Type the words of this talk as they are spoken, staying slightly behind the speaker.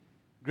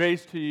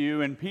Grace to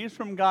you and peace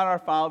from God our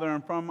Father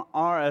and from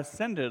our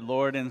ascended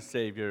Lord and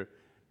Savior,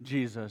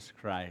 Jesus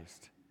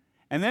Christ.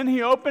 And then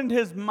he opened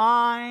his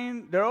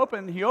mind,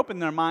 he opened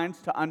their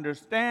minds to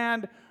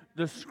understand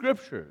the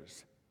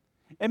Scriptures.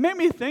 It made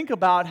me think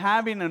about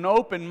having an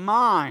open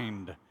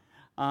mind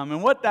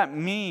and what that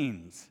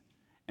means.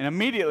 And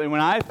immediately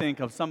when I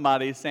think of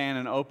somebody saying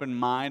an open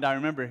mind, I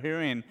remember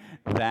hearing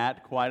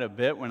that quite a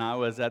bit when I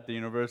was at the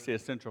University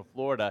of Central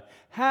Florida.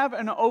 Have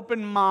an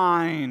open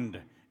mind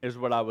is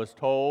what I was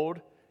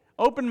told.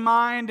 Open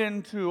mind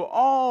into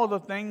all the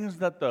things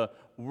that the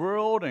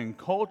world and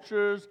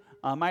cultures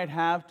might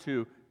have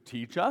to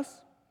teach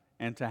us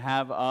and to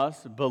have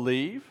us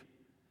believe.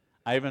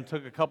 I even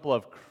took a couple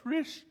of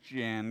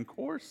Christian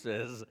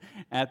courses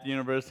at the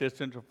University of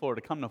Central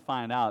Florida. Come to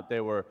find out, they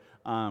were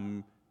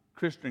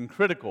Christian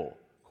critical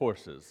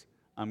courses,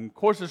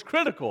 courses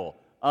critical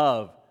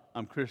of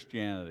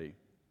Christianity.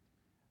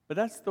 But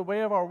that's the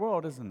way of our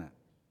world, isn't it?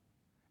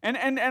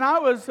 And I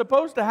was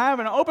supposed to have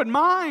an open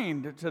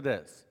mind to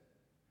this.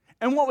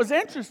 And what was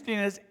interesting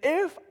is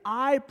if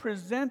I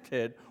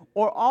presented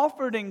or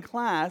offered in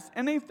class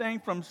anything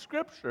from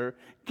Scripture,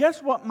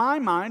 guess what my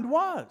mind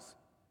was?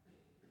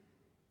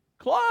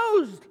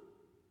 Closed.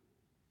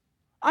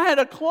 I had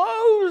a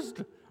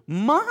closed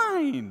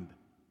mind.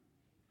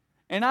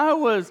 And I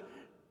was,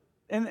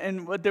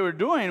 and what they were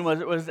doing was,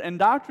 it was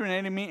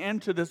indoctrinating me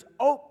into this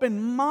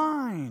open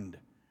mind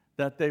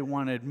that they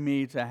wanted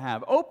me to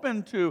have.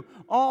 Open to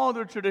all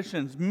the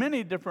traditions,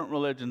 many different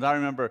religions. I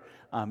remember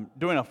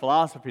doing a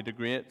philosophy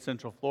degree at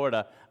Central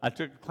Florida. I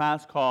took a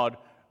class called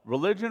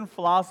Religion,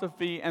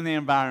 Philosophy, and the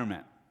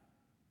Environment.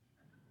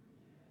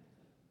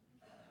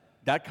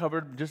 That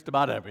covered just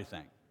about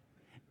everything.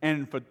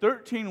 And for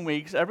 13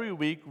 weeks, every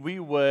week, we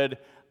would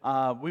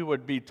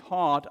be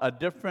taught a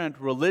different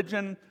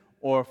religion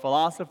or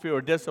philosophy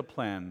or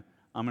discipline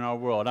in our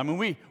world. I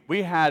mean,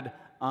 we had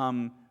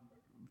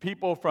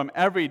people from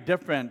every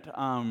different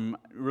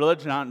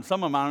religion, and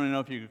some of them I don't even know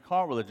if you could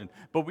call religion,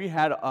 but we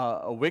had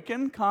a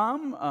Wiccan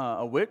come,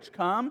 a witch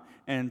come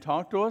and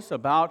talk to us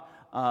about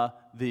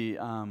the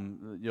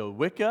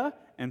Wicca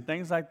and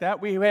things like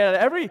that. We had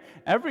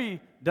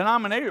every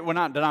denomination, well,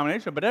 not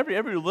denomination, but every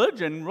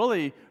religion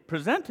really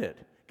presented.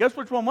 Guess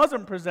which one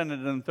wasn't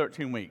presented in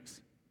 13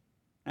 weeks?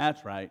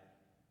 That's right,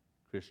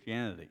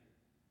 Christianity.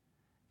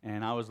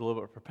 And I was a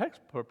little bit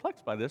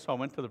perplexed by this, so I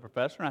went to the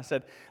professor and I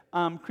said,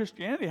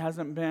 Christianity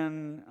hasn't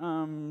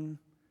been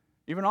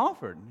even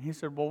offered. And he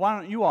said, well, why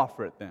don't you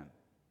offer it then?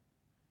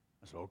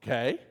 I said,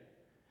 okay.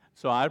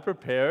 So I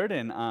prepared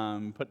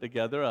and put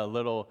together a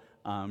little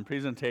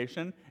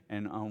presentation,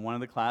 and on one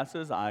of the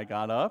classes I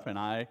got up and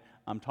I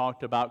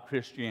talked about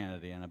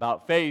Christianity and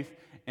about faith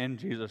in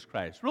Jesus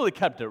Christ. Really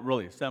kept it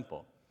really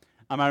simple.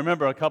 I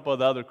remember a couple of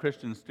the other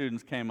Christian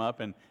students came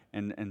up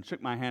and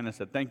shook my hand and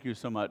said, thank you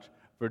so much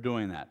for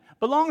doing that.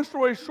 But long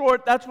story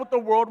short, that's what the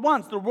world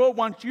wants. The world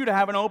wants you to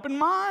have an open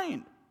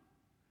mind.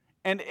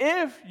 And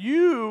if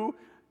you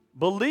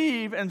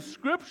believe in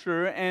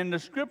Scripture and the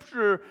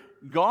Scripture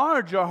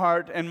guards your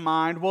heart and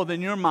mind, well,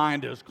 then your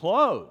mind is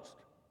closed.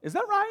 Is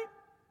that right?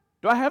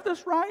 Do I have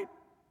this right?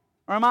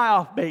 Or am I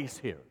off base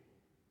here?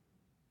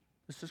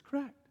 This is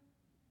correct.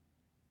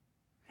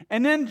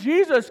 And then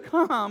Jesus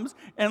comes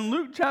in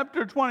Luke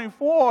chapter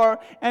 24,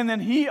 and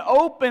then he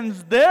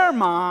opens their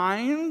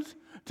minds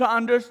to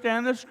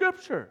understand the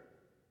Scripture.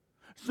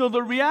 So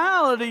the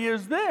reality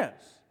is this: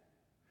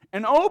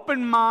 an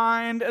open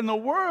mind in the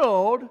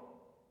world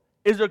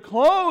is a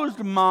closed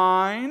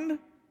mind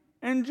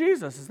in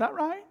Jesus. Is that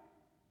right?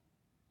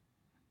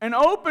 An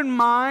open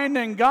mind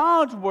in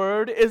God's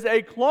Word is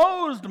a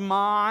closed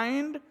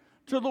mind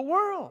to the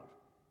world.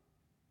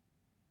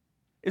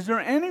 Is there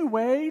any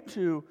way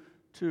to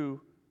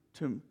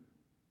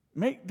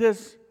make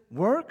this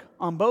work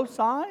on both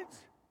sides?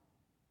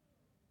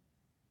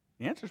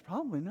 The answer is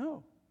probably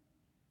no.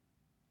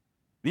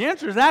 The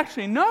answer is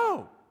actually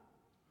no.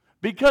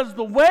 Because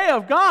the way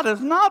of God is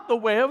not the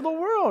way of the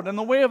world. And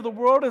the way of the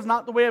world is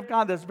not the way of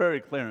God. That's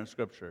very clear in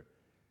Scripture.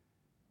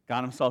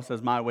 God himself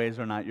says, my ways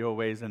are not your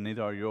ways, and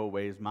neither are your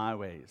ways my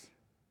ways,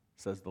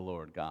 says the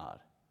Lord God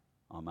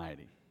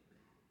Almighty.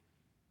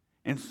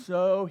 And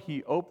so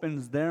he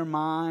opens their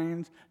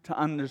minds to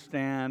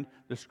understand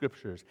the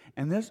Scriptures.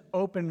 And this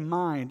open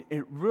mind,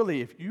 it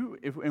really,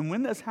 and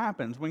when this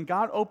happens, when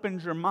God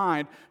opens your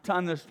mind to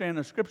understand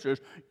the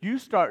Scriptures, you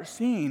start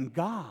seeing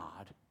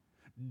God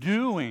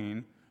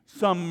doing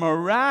some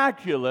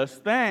miraculous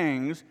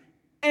things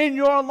in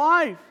your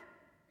life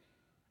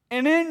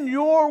and in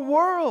your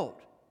world.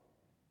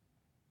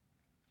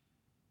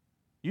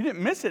 You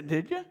didn't miss it,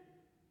 did you?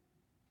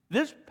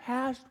 This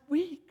past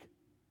week,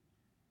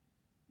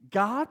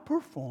 God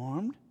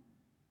performed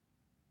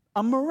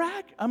a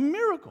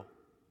miracle.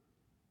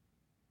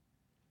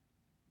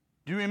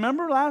 Do you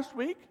remember last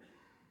week?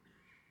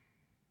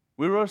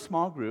 We were a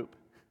small group,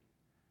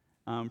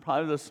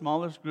 probably the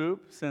smallest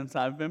group since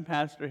I've been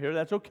pastor here.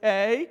 That's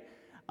okay.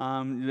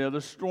 The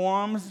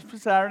storms for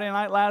Saturday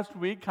night last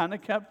week kind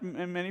of kept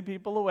many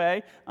people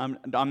away. I'm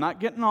not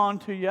getting on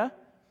to you,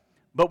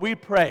 but we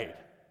prayed.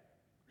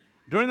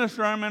 During the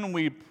sermon,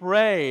 we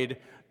prayed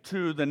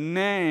to the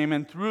name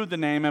and through the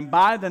name and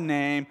by the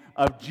name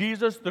of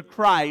Jesus the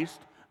Christ,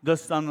 the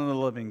Son of the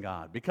living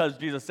God. Because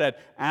Jesus said,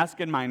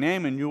 ask in my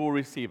name and you will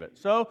receive it.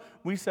 So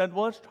we said,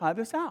 well, let's try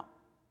this out.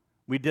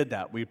 We did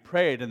that. We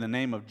prayed in the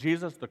name of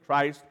Jesus the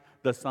Christ,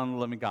 the Son of the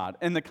living God.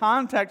 In the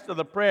context of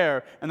the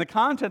prayer, and the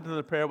content of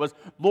the prayer was,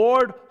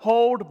 Lord,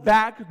 hold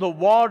back the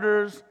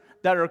waters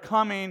that are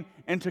coming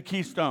into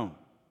Keystone.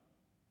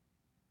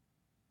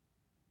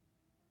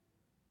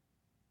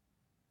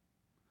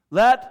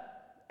 Let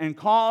and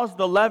cause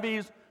the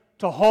levees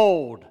to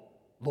hold,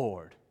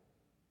 Lord.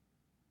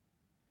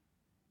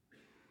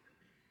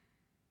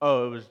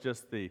 Oh, it was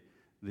just the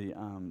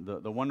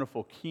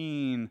wonderful,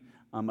 keen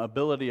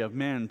ability of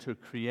men to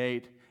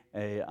create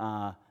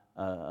a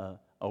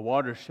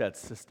watershed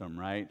system,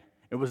 right?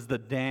 It was the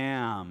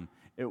dam.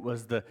 It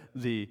was the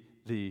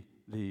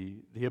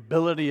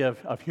ability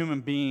of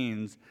human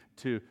beings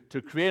to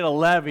create a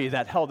levee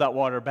that held that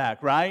water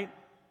back, right?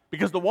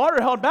 Because the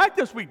water held back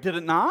this week, did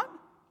it not?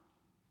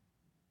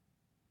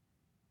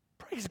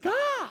 Praise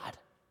God.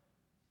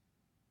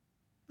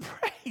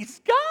 Praise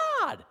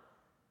God.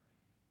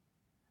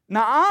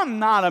 Now, I'm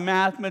not a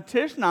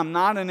mathematician, I'm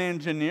not an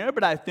engineer,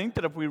 but I think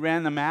that if we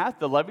ran the math,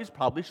 the levees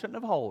probably shouldn't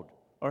have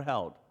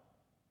held.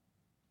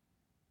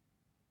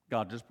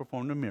 God just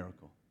performed a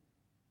miracle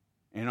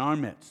in our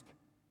midst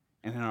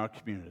and in our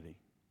community.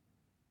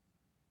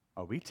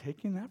 Are we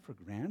taking that for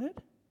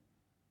granted?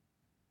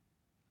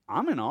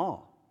 I'm in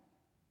awe.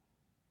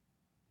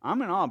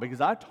 I'm in awe because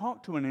I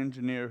talked to an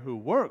engineer who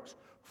works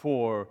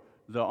for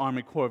the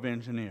Army Corps of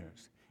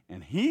Engineers,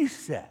 and he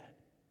said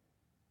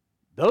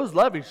those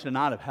levees should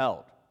not have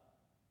held.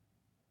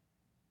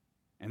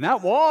 And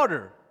that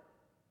water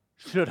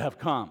should have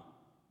come.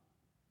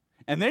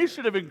 And they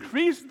should have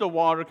increased the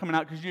water coming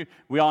out, because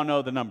we all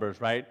know the numbers,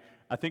 right?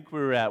 I think we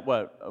were at,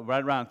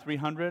 right around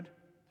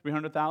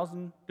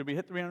 300,000? Did we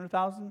hit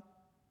 300,000?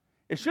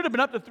 It should have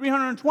been up to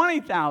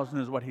 320,000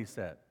 is what he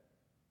said.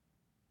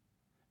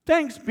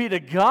 Thanks be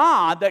to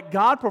God that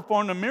God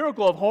performed a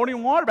miracle of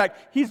holding water back.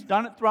 He's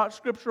done it throughout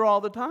Scripture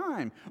all the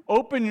time.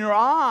 Open your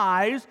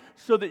eyes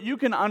so that you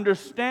can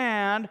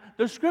understand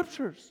the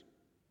Scriptures.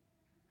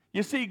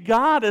 You see,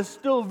 God is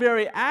still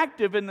very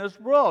active in this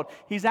world.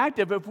 He's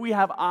active if we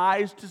have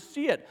eyes to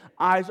see it,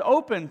 eyes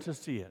open to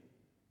see it.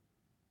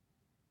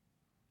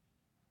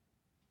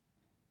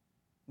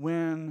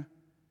 When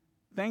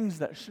things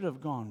that should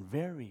have gone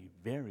very,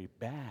 very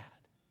bad,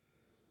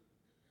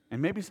 and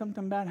maybe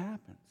something bad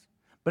happens,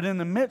 but in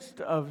the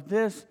midst of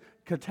this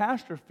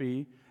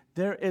catastrophe,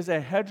 there is a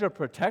hedge of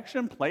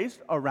protection placed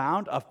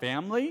around a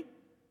family.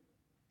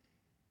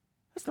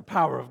 That's the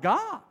power of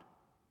God.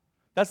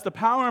 That's the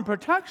power and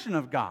protection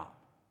of God.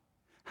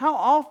 How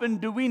often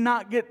do we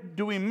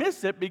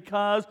miss it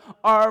because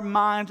our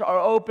minds are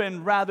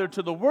open rather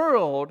to the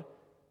world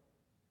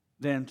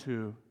than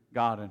to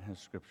God and His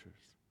Scriptures?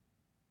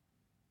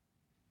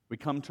 We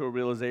come to a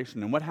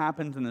realization, and what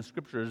happens in the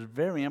Scripture is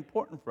very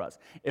important for us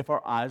if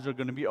our eyes are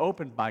going to be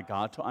opened by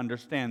God to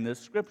understand this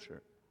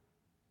Scripture.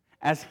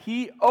 As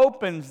He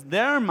opens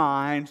their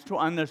minds to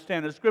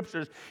understand the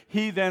Scriptures,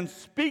 He then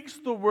speaks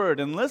the Word,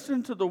 and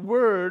listen to the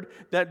Word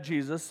that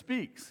Jesus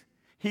speaks.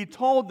 He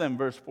told them,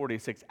 verse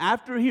 46,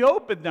 after He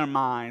opened their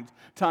minds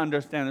to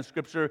understand the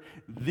Scripture,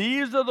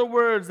 these are the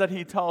words that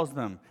He tells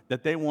them,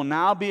 that they will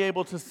now be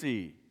able to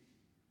see.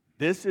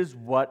 This is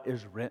what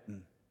is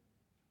written.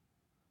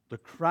 The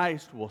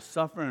Christ will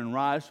suffer and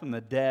rise from the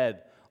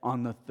dead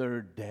on the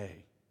third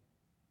day.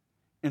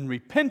 And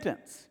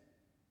repentance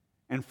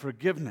and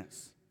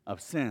forgiveness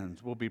of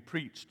sins will be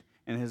preached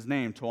in His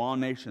name to all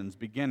nations,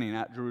 beginning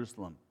at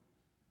Jerusalem.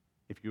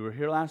 If you were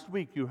here last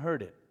week, you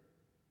heard it.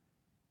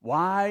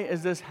 Why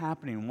is this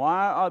happening?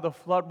 Why are the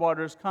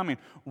floodwaters coming?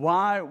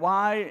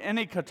 Why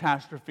any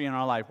catastrophe in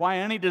our life? Why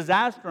any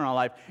disaster in our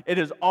life? It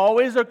is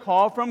always a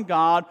call from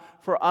God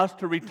for us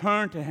to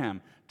return to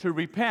Him, to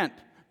repent,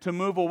 to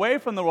move away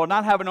from the world,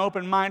 not have an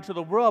open mind to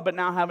the world, but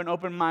now have an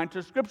open mind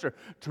to Scripture,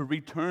 to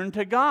return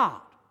to God.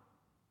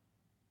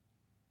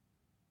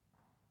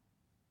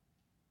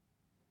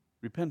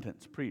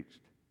 Repentance preached.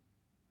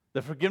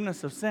 The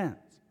forgiveness of sins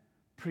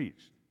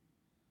preached.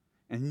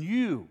 And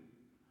you,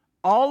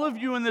 all of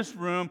you in this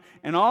room,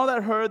 and all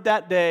that heard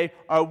that day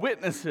are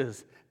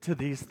witnesses to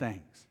these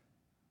things.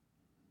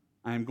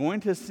 I am going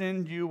to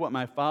send you what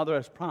my Father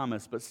has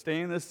promised, but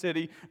stay in the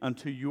city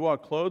until you are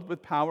clothed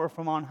with power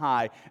from on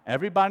high.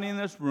 Everybody in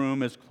this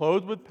room is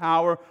clothed with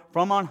power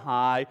from on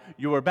high.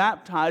 You were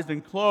baptized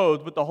and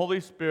clothed with the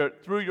Holy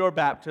Spirit through your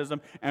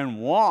baptism and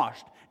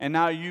washed. And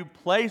now you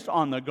place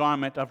on the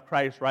garment of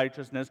Christ's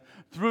righteousness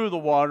through the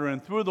water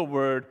and through the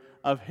word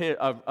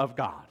of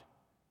God.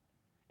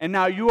 And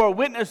now you are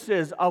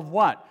witnesses of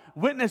what?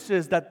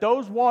 Witnesses that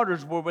those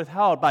waters were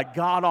withheld by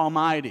God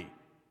Almighty,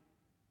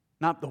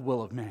 not the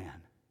will of man.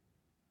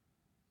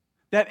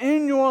 That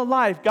in your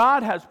life,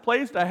 God has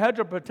placed a hedge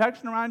of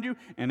protection around you,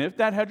 and if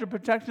that hedge of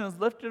protection is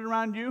lifted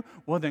around you,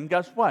 well then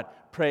guess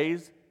what?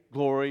 Praise,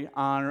 glory,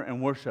 honor,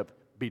 and worship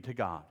be to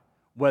God.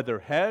 Whether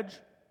hedge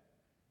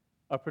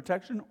of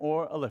protection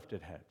or a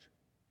lifted hedge.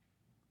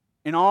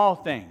 In all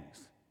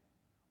things,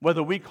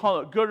 whether we call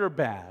it good or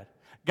bad,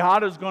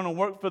 God is going to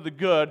work for the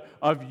good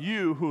of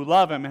you who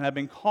love Him and have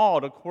been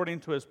called according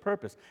to His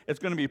purpose. It's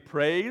going to be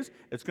praise.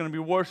 It's going to be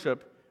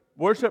worship.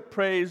 Worship,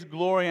 praise,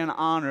 glory, and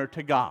honor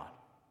to God.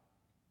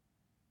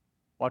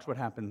 Watch what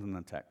happens in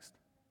the text.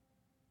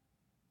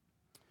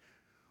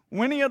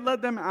 When He had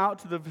led them out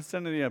to the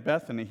vicinity of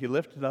Bethany, He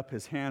lifted up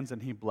His hands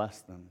and He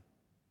blessed them.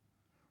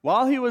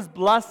 While He was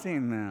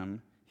blessing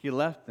them, He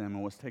left them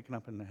and was taken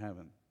up into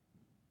heaven.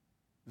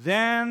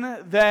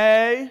 Then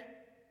they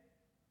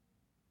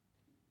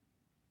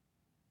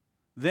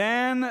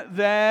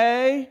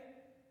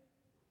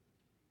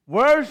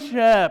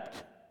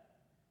worshiped.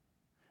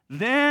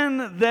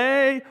 Then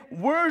they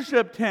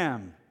worshiped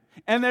Him.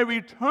 And they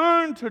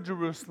returned to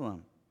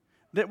Jerusalem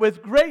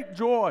with great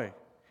joy.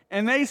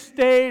 And they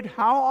stayed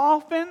how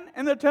often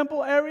in the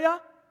temple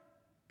area?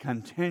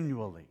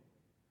 Continually.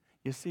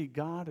 You see,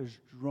 God is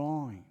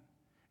drawing.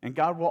 And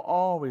God will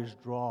always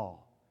draw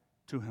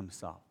to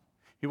Himself.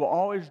 He will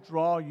always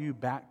draw you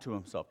back to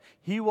Himself.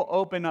 He will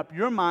open up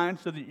your mind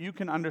so that you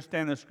can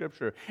understand the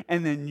Scripture.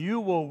 And then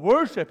you will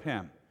worship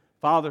Him,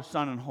 Father,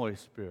 Son, and Holy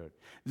Spirit.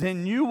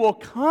 Then you will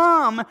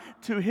come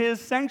to His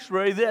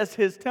sanctuary,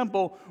 His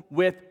temple,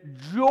 with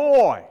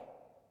joy.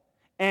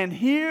 And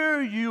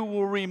here you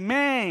will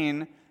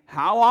remain,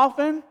 how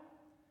often?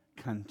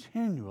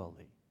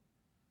 Continually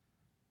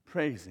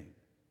praising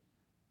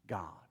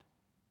God.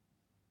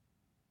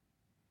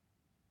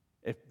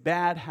 If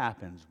bad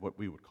happens, what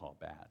we would call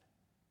bad,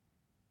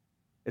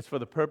 it's for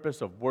the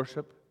purpose of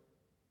worship,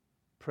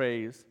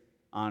 praise,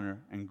 honor,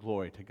 and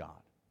glory to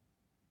God.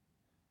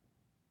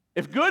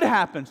 If good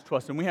happens to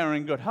us and we are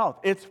in good health,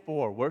 it's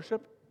for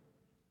worship,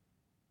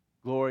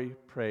 glory,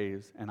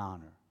 praise, and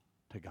honor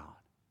to God.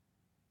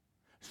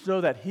 So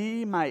that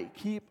He might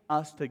keep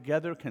us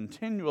together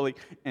continually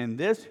in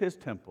this His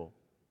temple,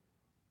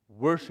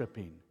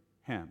 worshiping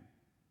Him.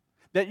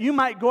 That you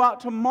might go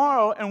out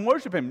tomorrow and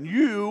worship Him.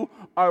 You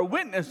are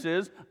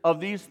witnesses of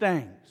these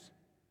things.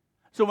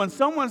 So when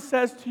someone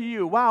says to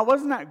you, wow,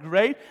 wasn't that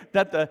great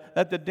that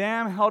the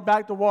dam held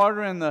back the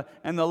water and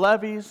the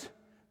levees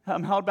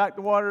held back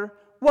the water,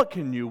 what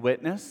can you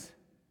witness?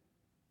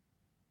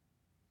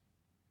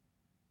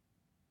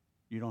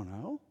 You don't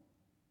know?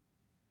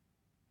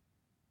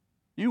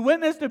 You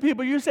witness to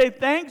people, you say,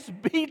 thanks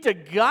be to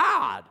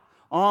God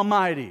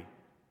Almighty.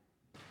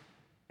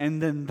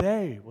 And then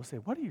they will say,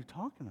 what are you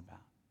talking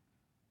about?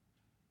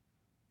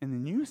 And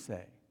then you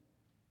say,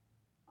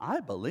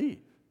 I believe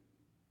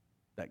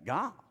that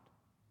God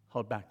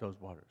held back those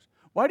waters.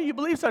 Why do you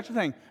believe such a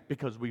thing?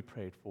 Because we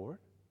prayed for it.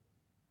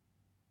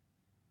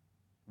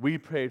 We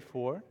prayed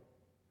for it.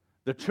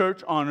 The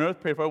church on earth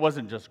prayed for it. It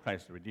wasn't just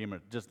Christ the Redeemer,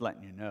 just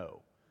letting you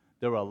know.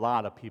 There were a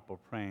lot of people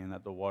praying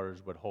that the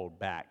waters would hold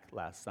back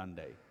last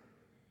Sunday.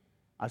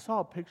 I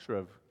saw a picture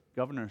of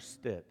Governor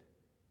Stitt.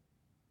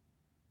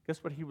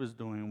 Guess what he was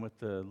doing with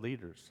the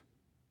leaders?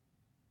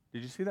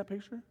 Did you see that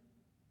picture?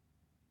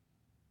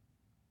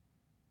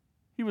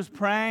 He was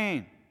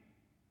praying.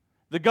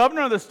 The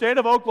governor of the state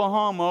of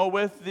Oklahoma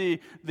with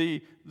the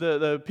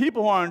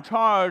people who are in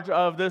charge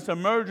of this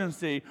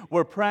emergency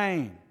were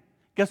praying.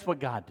 Guess what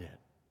God did?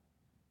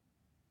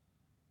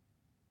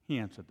 He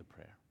answered the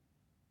prayer.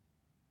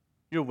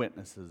 You're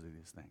witnesses of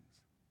these things.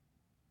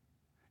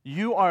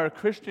 You are a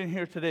Christian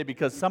here today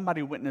because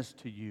somebody witnessed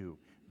to you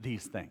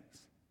these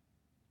things.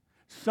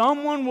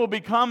 Someone will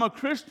become a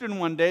Christian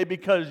one day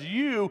because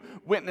you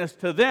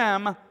witnessed to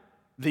them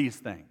these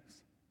things.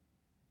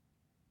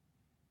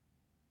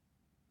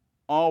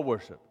 All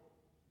worship,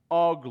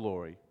 all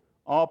glory,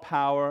 all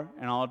power,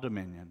 and all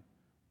dominion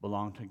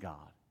belong to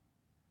God.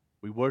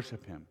 We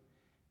worship Him.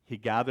 He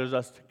gathers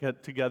us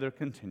together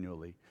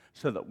continually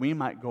so that we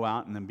might go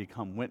out and then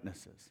become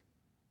witnesses.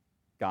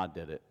 God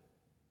did it.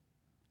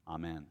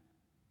 Amen.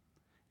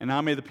 And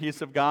now may the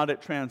peace of God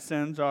that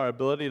transcends our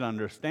ability to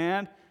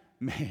understand,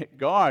 may it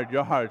guard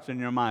your hearts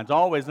and your minds,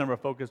 always never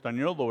focused on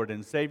your Lord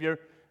and Savior,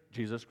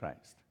 Jesus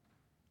Christ.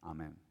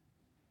 Amen.